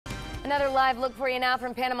Another live look for you now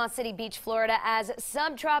from Panama City Beach, Florida, as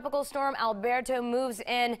subtropical storm Alberto moves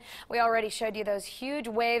in. We already showed you those huge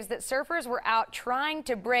waves that surfers were out trying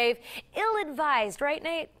to brave. Ill-advised, right,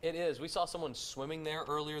 Nate? It is. We saw someone swimming there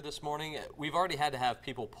earlier this morning. We've already had to have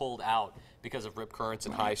people pulled out because of rip currents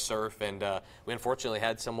and high surf, and we unfortunately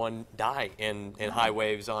had someone die in high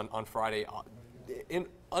waves on Friday.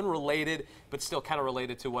 Unrelated, but still kind of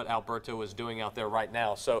related to what Alberto is doing out there right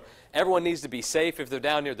now. So everyone needs to be safe if they're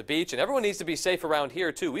down near the beach, and everyone needs to be safe around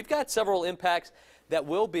here too. We've got several impacts that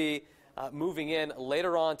will be moving in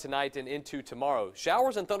later on tonight and into tomorrow.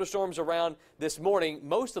 Showers and thunderstorms around this morning.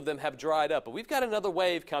 Most of them have dried up, but we've got another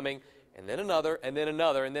wave coming, and then another, and then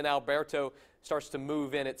another, and then Alberto starts to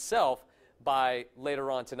move in itself by later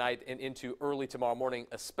on tonight and into early tomorrow morning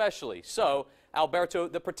especially. So Alberto,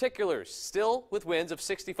 the particulars, still with winds of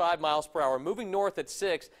 65 miles per hour, moving north at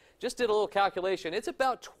 6. Just did a little calculation. It's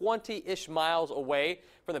about 20-ish miles away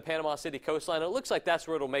from the Panama City coastline. It looks like that's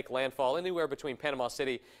where it'll make landfall, anywhere between Panama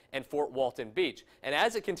City and Fort Walton Beach. And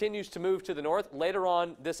as it continues to move to the north, later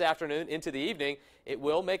on this afternoon into the evening, it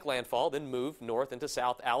will make landfall, then move north into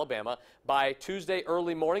South Alabama. By Tuesday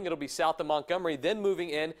early morning, it'll be south of Montgomery, then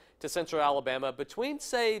moving in to central Alabama. Between,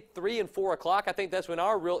 say, 3 and 4 o'clock, I think that's when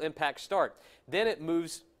our real impacts start. Then it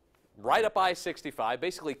moves right up I-65,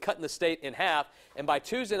 basically cutting the state in half, and by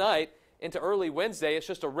Tuesday night into early Wednesday, it's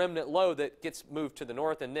just a remnant low that gets moved to the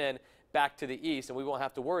north and then back to the east, and we won't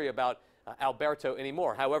have to worry about Alberto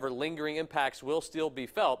anymore. However, lingering impacts will still be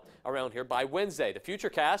felt around here by Wednesday. The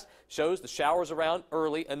Futurecast shows the showers around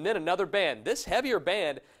early, and then another band. This heavier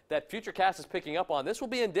band that Futurecast is picking up on, this will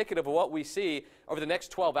be indicative of what we see over the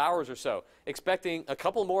next 12 hours or so. Expecting a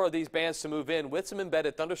couple more of these bands to move in with some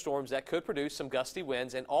embedded thunderstorms that could produce some gusty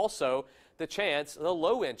winds, and also the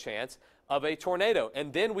low-end chance of a tornado.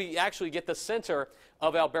 And then we actually get the center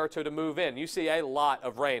of Alberto to move in. You see a lot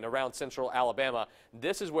of rain around central Alabama.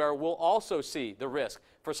 This is where we'll also see the risk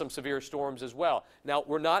for some severe storms as well. Now,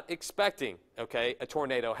 we're not expecting, a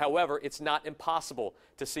tornado. However, it's not impossible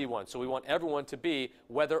to see one. So we want everyone to be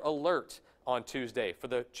weather alert on Tuesday for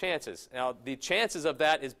the chances. Now, the chances of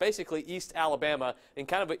that is basically East Alabama, and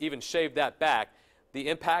kind of even shave that back. The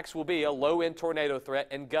impacts will be a low-end tornado threat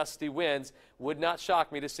and gusty winds. Would not shock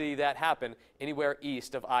me to see that happen anywhere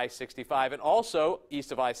east of I-65. And also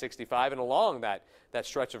east of I-65 and along that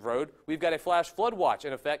stretch of road, we've got a flash flood watch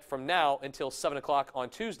in effect from now until 7 o'clock on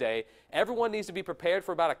Tuesday. Everyone needs to be prepared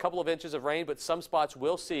for about a couple of inches of rain, but some spots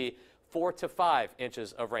will see 4 to 5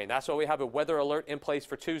 inches of rain. That's why we have a weather alert in place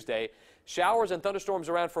for Tuesday. Showers and thunderstorms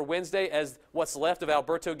around for Wednesday as what's left of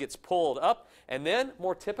Alberto gets pulled up, and then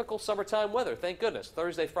more typical summertime weather, thank goodness,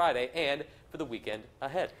 Thursday, Friday, and for the weekend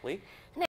ahead. Lee?